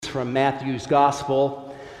from Matthew's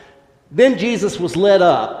Gospel. Then Jesus was led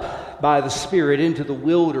up by the Spirit into the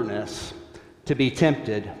wilderness to be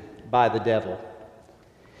tempted by the devil.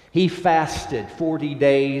 He fasted 40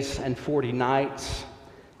 days and 40 nights,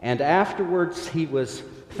 and afterwards he was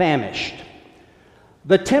famished.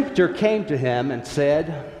 The tempter came to him and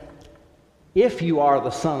said, "If you are the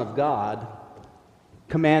Son of God,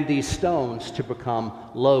 command these stones to become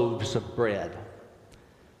loaves of bread."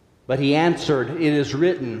 But he answered, "It is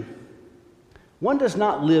written, one does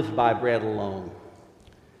not live by bread alone,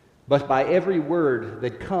 but by every word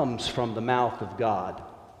that comes from the mouth of God."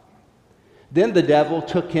 Then the devil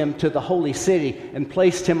took him to the holy city and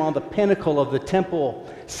placed him on the pinnacle of the temple,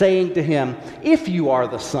 saying to him, "If you are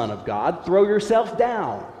the Son of God, throw yourself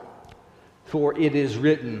down. For it is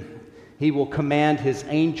written, He will command His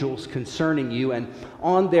angels concerning you, and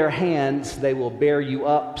on their hands they will bear you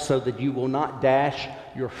up so that you will not dash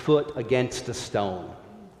your foot against a stone."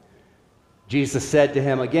 Jesus said to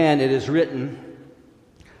him again, "It is written,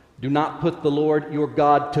 do not put the Lord your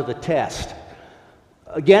God to the test."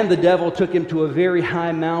 Again, the devil took him to a very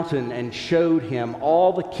high mountain and showed him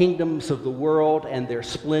all the kingdoms of the world and their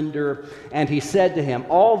splendor. And he said to him,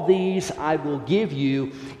 "All these I will give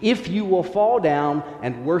you if you will fall down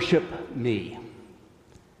and worship me."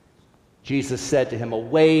 Jesus said to him,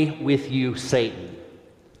 "Away with you, Satan.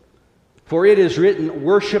 For it is written,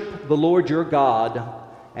 worship the Lord your God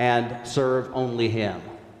and serve only Him."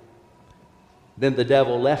 Then the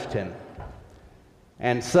devil left him.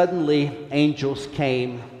 And suddenly angels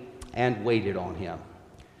came and waited on him.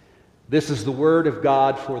 This is the word of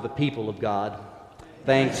God for the people of God.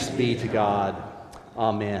 Thanks be to God.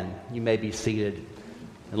 Amen. You may be seated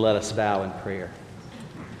and let us bow in prayer.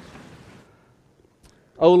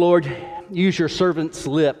 O Lord, use your servants'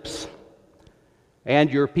 lips and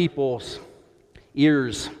your people's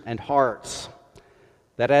ears and hearts,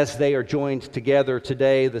 that as they are joined together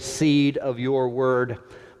today, the seed of your word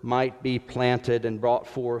might be planted and brought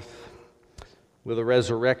forth with a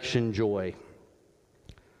resurrection joy.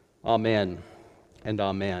 Amen and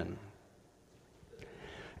amen.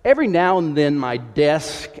 Every now and then my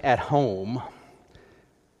desk at home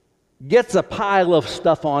gets a pile of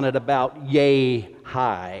stuff on it about yay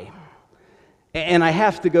high, and I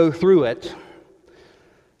have to go through it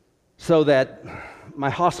so that my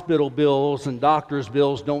hospital bills and doctor's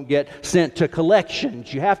bills don't get sent to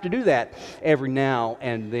collections. You have to do that every now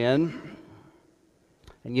and then.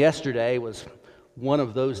 And yesterday was one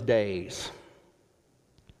of those days.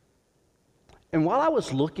 And while I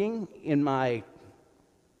was looking in my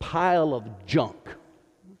pile of junk,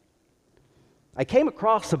 I came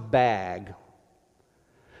across a bag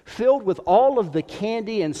filled with all of the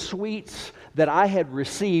candy and sweets that I had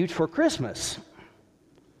received for Christmas.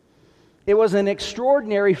 It was an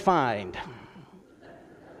extraordinary find.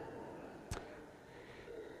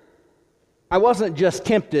 I wasn't just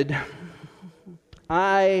tempted.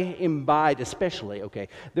 I imbibed, especially,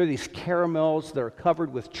 there are these caramels that are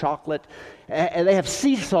covered with chocolate, and they have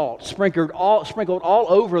sea salt sprinkled all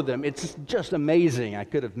over them. It's just amazing. I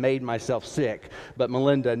could have made myself sick, but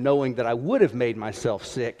Melinda, knowing that I would have made myself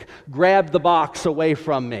sick, grabbed the box away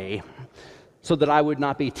from me so that I would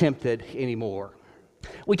not be tempted anymore.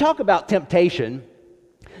 We talk about temptation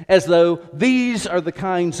as though these are the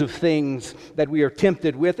kinds of things that we are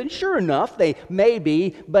tempted with, and sure enough, they may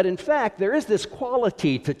be, but in fact, there is this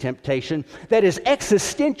quality to temptation that is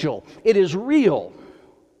existential. It is real.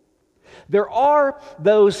 There are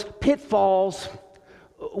those pitfalls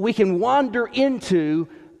we can wander into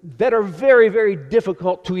that are very, very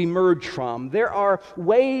difficult to emerge from. There are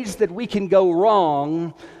ways that we can go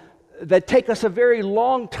wrong that take us a very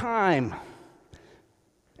long time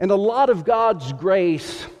and a lot of God's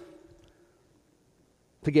grace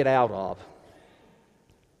to get out of.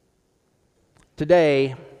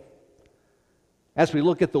 Today, as we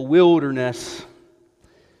look at the wilderness,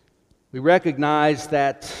 we recognize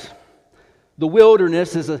that the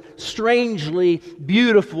wilderness is a strangely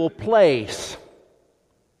beautiful place.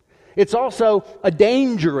 It's also a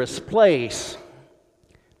dangerous place.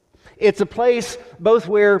 It's a place both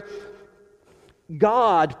where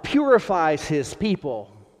God purifies His people,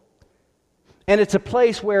 and it's a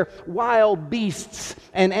place where wild beasts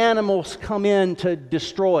and animals come in to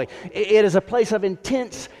destroy. It is a place of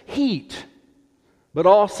intense heat, but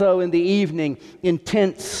also in the evening,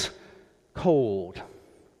 intense cold.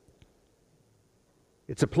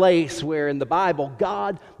 It's a place where in the Bible,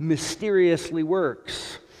 God mysteriously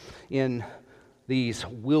works in these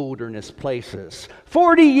wilderness places.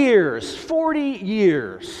 40 years.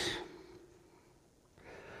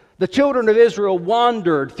 The children of Israel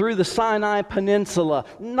wandered through the Sinai Peninsula,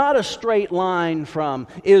 not a straight line from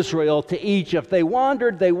Israel to Egypt. They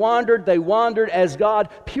wandered as God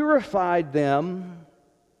purified them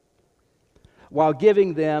while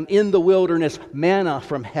giving them in the wilderness manna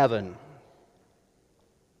from heaven.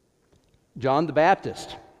 John the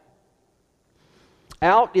Baptist,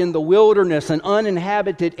 out in the wilderness, an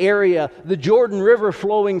uninhabited area, the Jordan River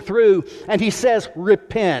flowing through, and he says,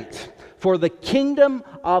 "Repent, for the kingdom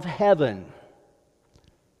of heaven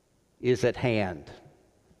is at hand."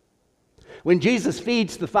 When Jesus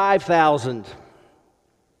feeds the 5,000,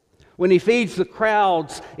 when he feeds the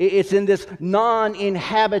crowds, it's in this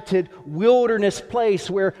non-inhabited wilderness place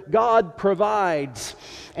where God provides.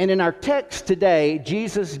 And in our text today,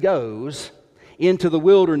 Jesus goes into the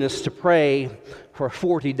wilderness to pray for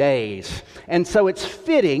 40 days. And so it's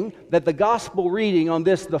fitting that the gospel reading on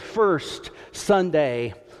this, the first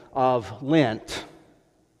Sunday of Lent,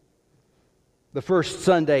 the first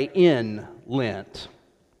Sunday in Lent.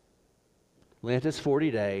 Lent is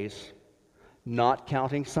 40 days, not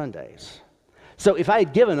counting Sundays. So if I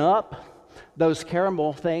had given up those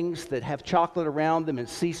caramel things that have chocolate around them and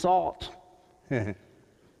sea salt,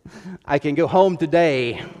 I can go home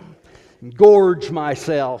today and gorge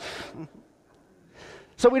myself.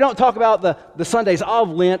 So we don't talk about the Sundays of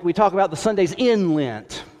Lent, we talk about the Sundays in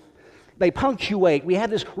Lent. They punctuate. We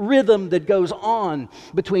have this rhythm that goes on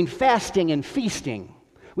between fasting and feasting.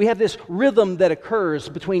 We have this rhythm that occurs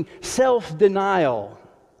between self-denial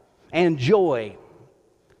and joy.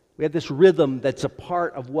 We have this rhythm that's a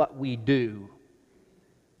part of what we do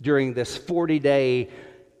during this 40-day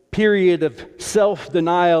period of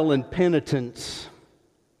self-denial and penitence,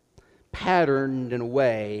 patterned in a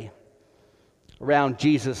way around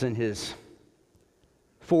Jesus and his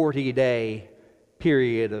 40-day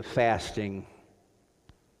period of fasting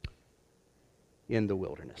in the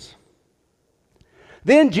wilderness.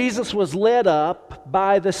 Then Jesus was led up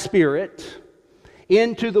by the Spirit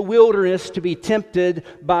into the wilderness to be tempted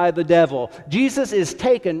by the devil. Jesus is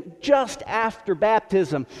taken just after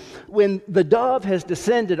baptism, when the dove has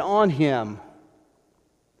descended on him,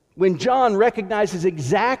 when John recognizes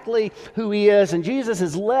exactly who he is, and Jesus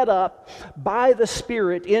is led up by the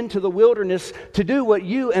Spirit into the wilderness to do what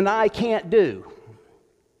you and I can't do.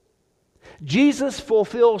 Jesus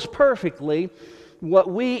fulfills perfectly what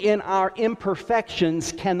we in our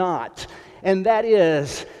imperfections cannot, and that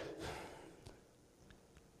is,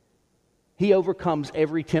 he overcomes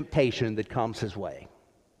every temptation that comes his way.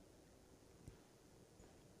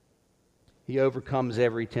 He overcomes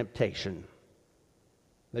every temptation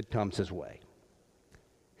that comes his way.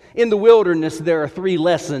 In the wilderness, there are 3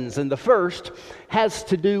 lessons, and the first has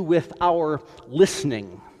to do with our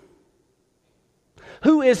listening.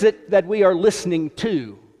 Who is it that we are listening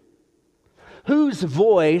to? Whose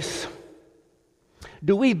voice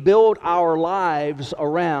do we build our lives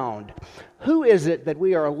around? Who is it that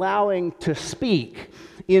we are allowing to speak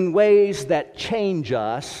in ways that change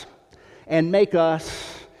us and make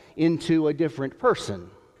us into a different person?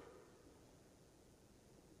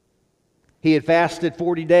 He had fasted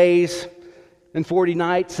 40 days and 40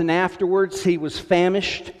 nights, and afterwards he was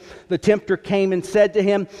famished. The tempter came and said to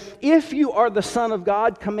him, "If you are the Son of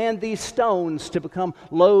God, command these stones to become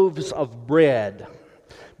loaves of bread."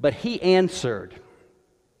 But he answered,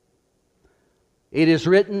 "It is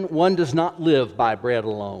written, one does not live by bread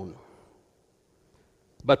alone,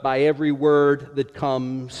 but by every word that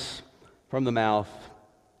comes from the mouth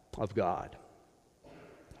of God."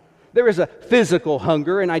 There is a physical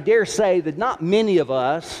hunger, and I dare say that not many of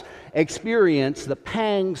us experience the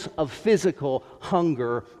pangs of physical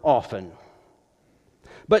hunger often.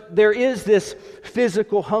 But there is this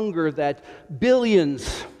physical hunger that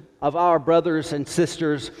billions of our brothers and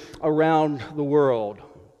sisters around the world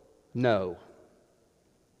know.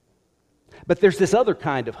 But there's this other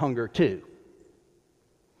kind of hunger too.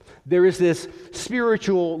 There is this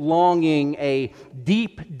spiritual longing, a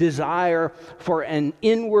deep desire for an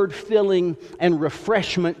inward filling and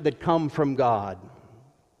refreshment that come from God.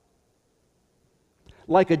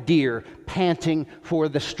 Like a deer panting for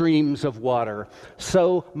the streams of water,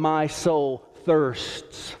 so my soul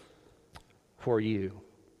thirsts for you.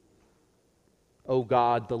 O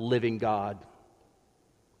God, the living God,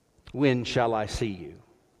 when shall I see you?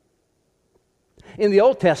 In the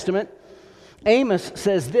Old Testament, Amos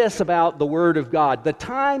says this about the Word of God: "The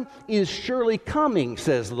time is surely coming,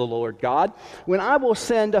 says the Lord God, when I will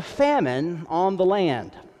send a famine on the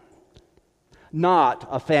land. Not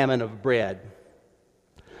a famine of bread,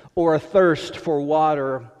 or a thirst for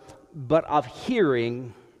water, but of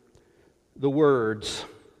hearing the words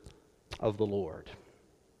of the Lord."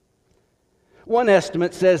 One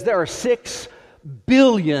estimate says there are 6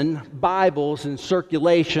 billion Bibles in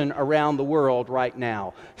circulation around the world right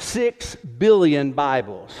now. 6 billion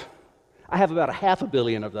Bibles. I have about 500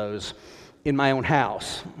 million of those in my own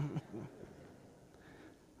house.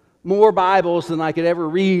 More Bibles than I could ever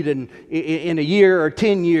read in a year or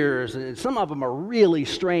 10 years. And some of them are really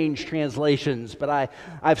strange translations, but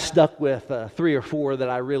I've stuck with 3 or 4 that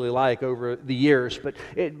I really like over the years. But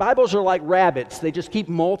Bibles are like rabbits. They just keep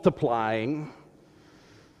multiplying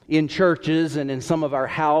in churches and in some of our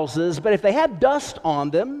houses. But if they have dust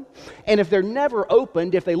on them, and if they're never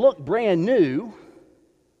opened, if they look brand new,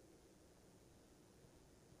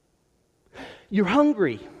 you're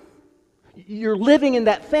hungry. You're living in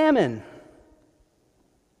that famine.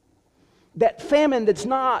 That famine that's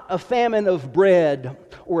not a famine of bread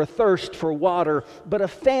or a thirst for water, but a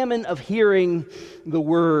famine of hearing the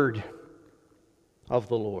word of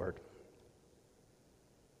the Lord.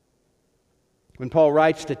 When Paul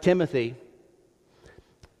writes to Timothy,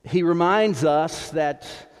 he reminds us that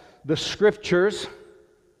the Scriptures,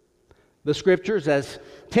 as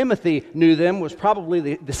Timothy knew them, was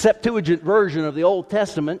probably the Septuagint version of the Old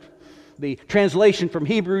Testament, the translation from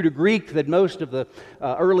Hebrew to Greek that most of the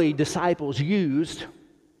early disciples used.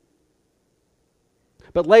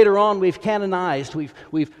 But later on, we've canonized,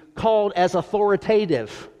 we've called as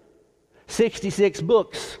authoritative 66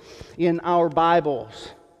 books in our Bibles.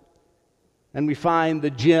 And we find the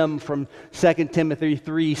gem from 2 Timothy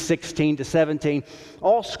 3:16 to 17.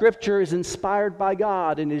 All Scripture is inspired by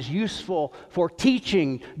God and is useful for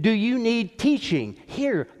teaching. Do you need teaching?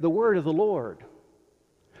 Hear the word of the Lord.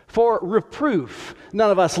 For reproof.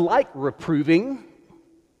 None of us like reproving.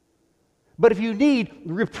 But if you need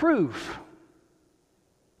reproof,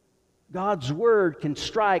 God's word can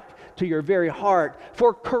strike to your very heart.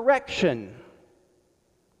 For correction.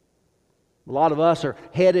 A lot of us are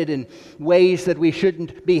headed in ways that we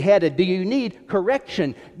shouldn't be headed. Do you need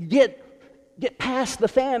correction? Get past the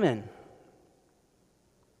famine.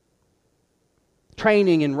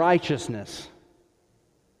 Training in righteousness.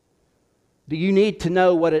 Do you need to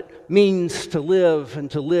know what it means to live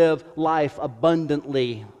and to live life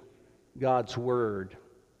abundantly? God's Word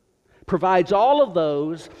provides all of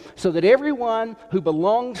those so that everyone who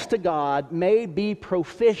belongs to God may be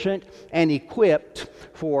proficient and equipped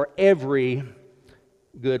for every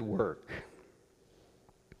good work.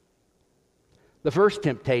 The first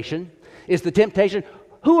temptation is the temptation,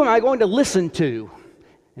 who am I going to listen to?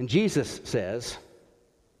 And Jesus says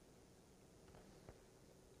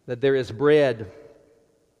that there is bread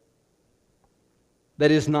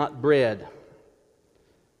that is not bread,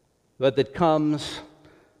 but that comes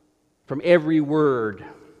from every word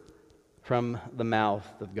from the mouth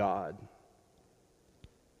of God.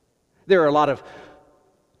 There are a lot of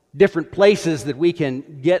different places that we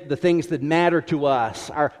can get the things that matter to us,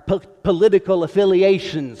 our political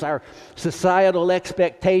affiliations, our societal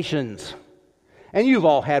expectations. And you've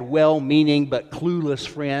all had well-meaning but clueless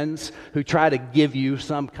friends who try to give you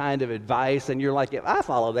some kind of advice, and you're like, if I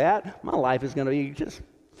follow that, my life is going to be just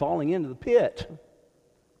falling into the pit.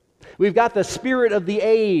 We've got the spirit of the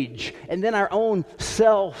age, and then our own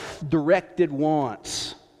self-directed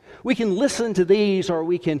wants. We can listen to these, or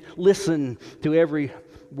we can listen to every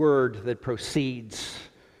word that proceeds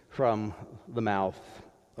from the mouth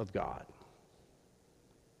of God.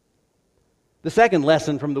 The second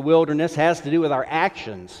lesson from the wilderness has to do with our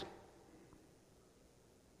actions.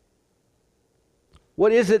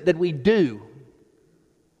 What is it that we do?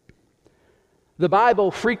 The Bible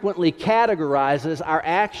frequently categorizes our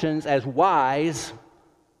actions as wise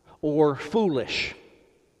or foolish.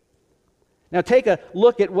 Now take a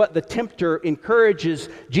look at what the tempter encourages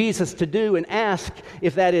Jesus to do and ask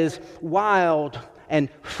if that is wild and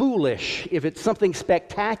foolish, if it's something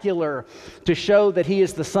spectacular to show that he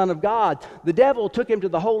is the Son of God. The devil took him to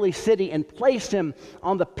the holy city and placed him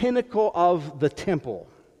on the pinnacle of the temple,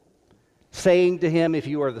 saying to him, if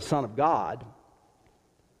you are the Son of God,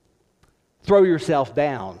 throw yourself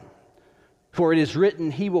down, for it is written,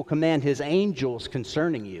 he will command his angels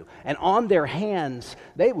concerning you, and on their hands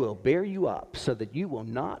they will bear you up, so that you will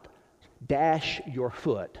not dash your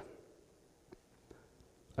foot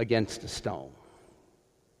against a stone.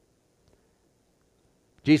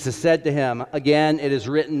 Jesus said to him, again, it is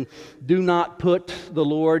written, do not put the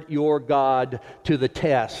Lord your God to the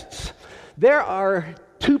tests. There are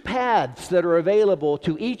two paths that are available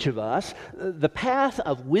to each of us, the path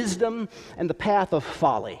of wisdom and the path of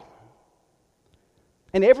folly.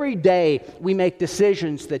 And every day we make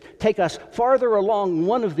decisions that take us farther along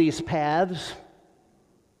one of these paths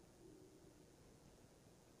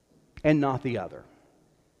and not the other.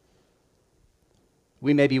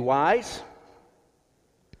 We may be wise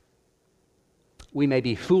we may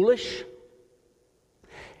be foolish.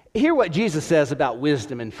 Hear what Jesus says about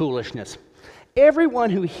wisdom and foolishness. Everyone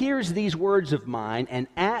who hears these words of mine and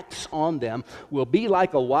acts on them will be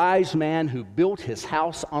like a wise man who built his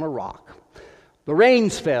house on a rock. The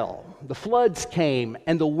rains fell, the floods came,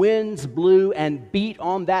 and the winds blew and beat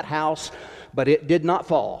on that house, but it did not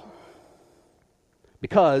fall,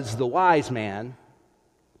 because the wise man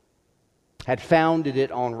had founded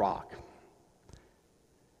it on rock.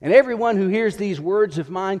 And everyone who hears these words of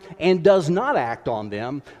mine and does not act on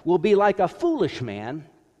them will be like a foolish man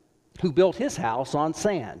who built his house on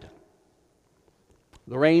sand.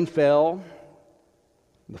 The rain fell,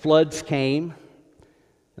 the floods came,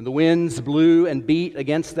 and the winds blew and beat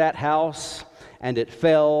against that house, and it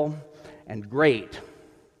fell, and great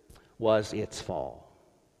was its fall.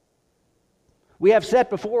 We have set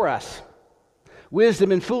before us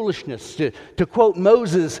wisdom and foolishness. To quote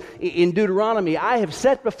Moses in Deuteronomy, I have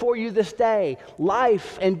set before you this day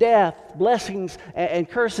life and death, blessings and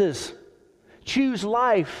curses. Choose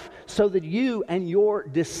life so that you and your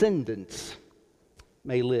descendants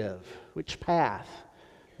may live. Which path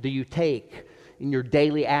do you take in your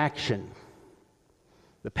daily action?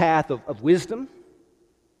 The path of wisdom,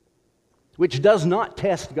 which does not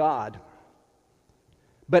test God,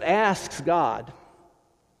 but asks God,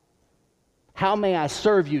 how may I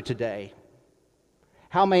serve you today?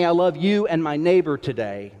 How may I love you and my neighbor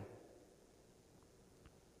today?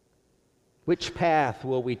 Which path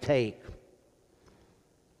will we take?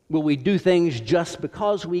 Will we do things just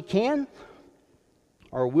because we can?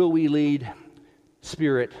 Or will we lead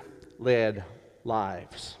Spirit-led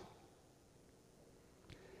lives?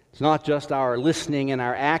 It's not just our listening and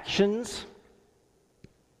our actions,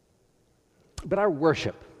 but our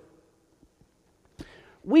worship.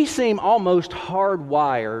 We seem almost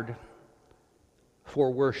hardwired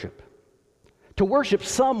for worship, to worship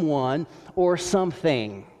someone or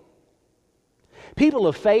something. People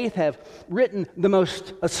of faith have written the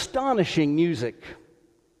most astonishing music.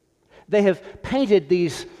 They have painted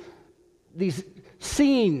these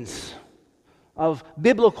scenes of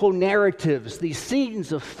biblical narratives, these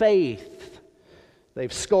scenes of faith.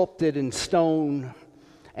 They've sculpted in stone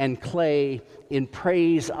and clay in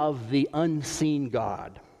praise of the unseen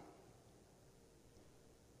God.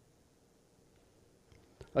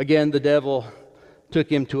 Again, the devil took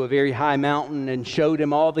him to a very high mountain and showed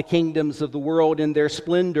him all the kingdoms of the world in their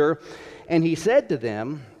splendor. And he said to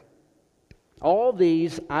them, all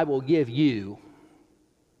these I will give you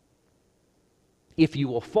if you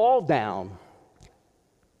will fall down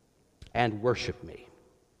and worship me.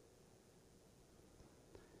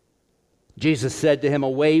 Jesus said to him,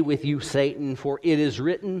 away with you, Satan, for it is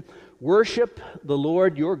written, worship the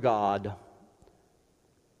Lord your God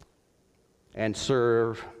and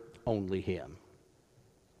serve only him.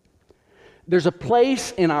 There's a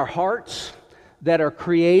place in our hearts that are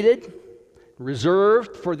created,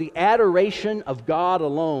 reserved for the adoration of God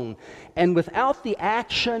alone. And without the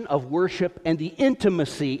action of worship and the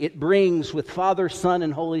intimacy it brings with Father, Son,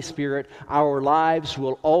 and Holy Spirit, our lives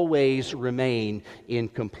will always remain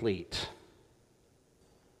incomplete.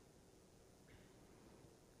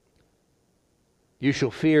 You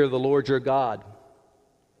shall fear the Lord your God,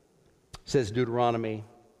 says Deuteronomy.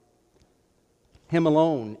 Him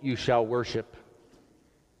alone you shall worship.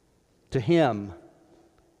 To him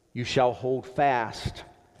you shall hold fast,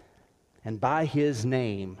 and by his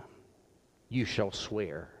name you shall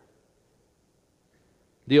swear.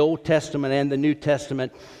 The Old Testament and the New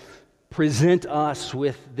Testament present us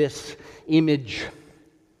with this image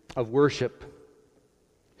of worship.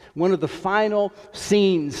 One of the final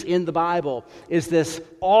scenes in the Bible is this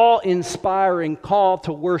awe-inspiring call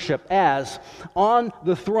to worship as on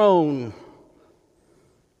the throne.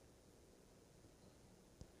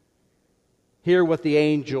 Hear what the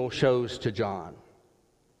angel shows to John.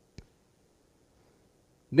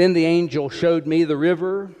 Then the angel showed me the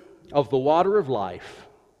river of the water of life,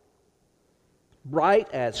 bright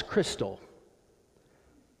as crystal,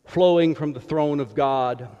 flowing from the throne of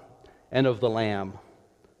God and of the Lamb.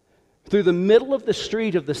 Through the middle of the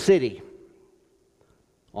street of the city,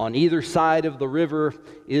 on either side of the river,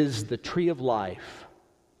 is the tree of life,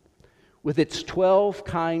 with its 12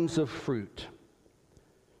 kinds of fruit,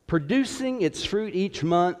 producing its fruit each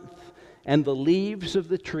month, and the leaves of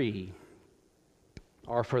the tree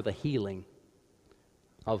are for the healing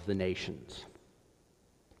of the nations.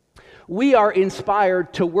 We are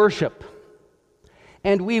inspired to worship,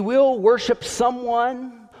 and we will worship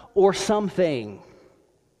someone or something.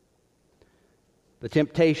 The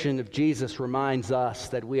temptation of Jesus reminds us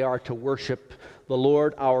that we are to worship the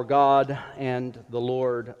Lord our God and the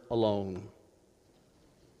Lord alone.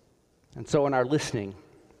 And so in our listening,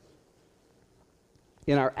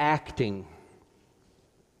 in our acting,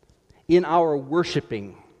 in our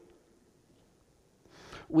worshiping,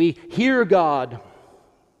 we hear God.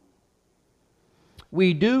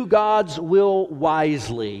 We do God's will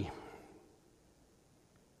wisely.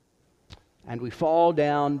 And we fall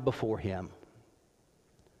down before Him,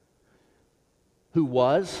 who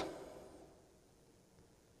was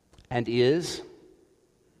and is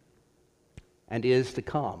to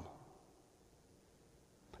come,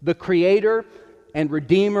 the Creator and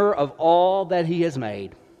Redeemer of all that He has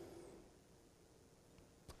made.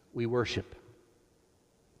 We worship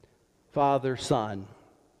Father, Son,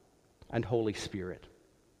 and Holy Spirit.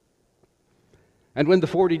 And when the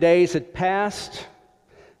 40 days had passed,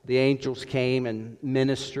 the angels came and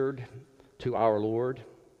ministered to our Lord.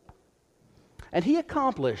 And He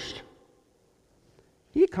accomplished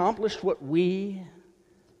what we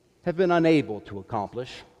have been unable to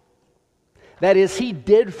accomplish. That is, He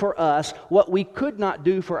did for us what we could not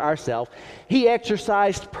do for ourselves. He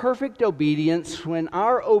exercised perfect obedience when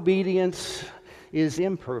our obedience is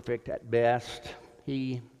imperfect at best.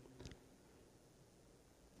 He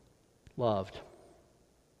loved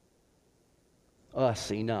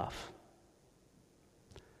us enough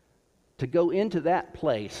to go into that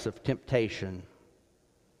place of temptation.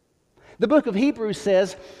 The book of Hebrews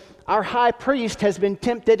says our high priest has been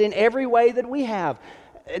tempted in every way that we have.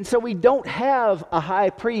 And so we don't have a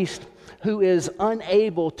high priest who is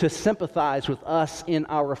unable to sympathize with us in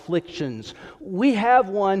our afflictions. We have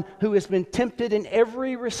one who has been tempted in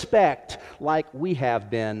every respect like we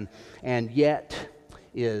have been, and yet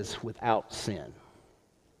is without sin.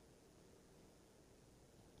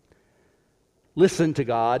 Listen to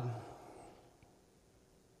God.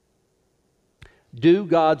 Do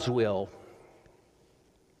God's will.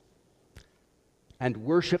 And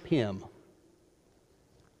worship Him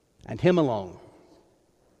and Him alone.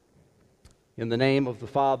 In the name of the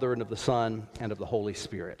Father, and of the Son, and of the Holy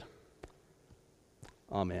Spirit.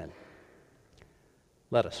 Amen.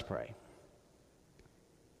 Let us pray.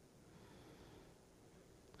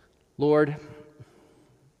 Lord,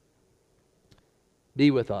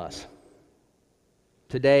 be with us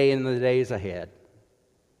today and in the days ahead.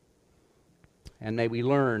 And may we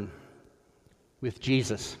learn with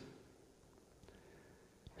Jesus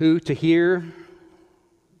who to hear,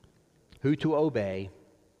 who to obey,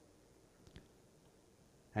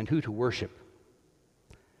 and who to worship.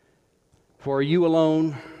 For you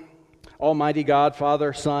alone, Almighty God,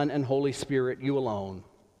 Father, Son, and Holy Spirit, you alone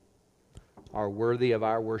are worthy of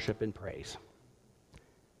our worship and praise.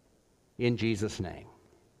 In Jesus' name,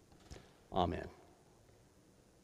 amen.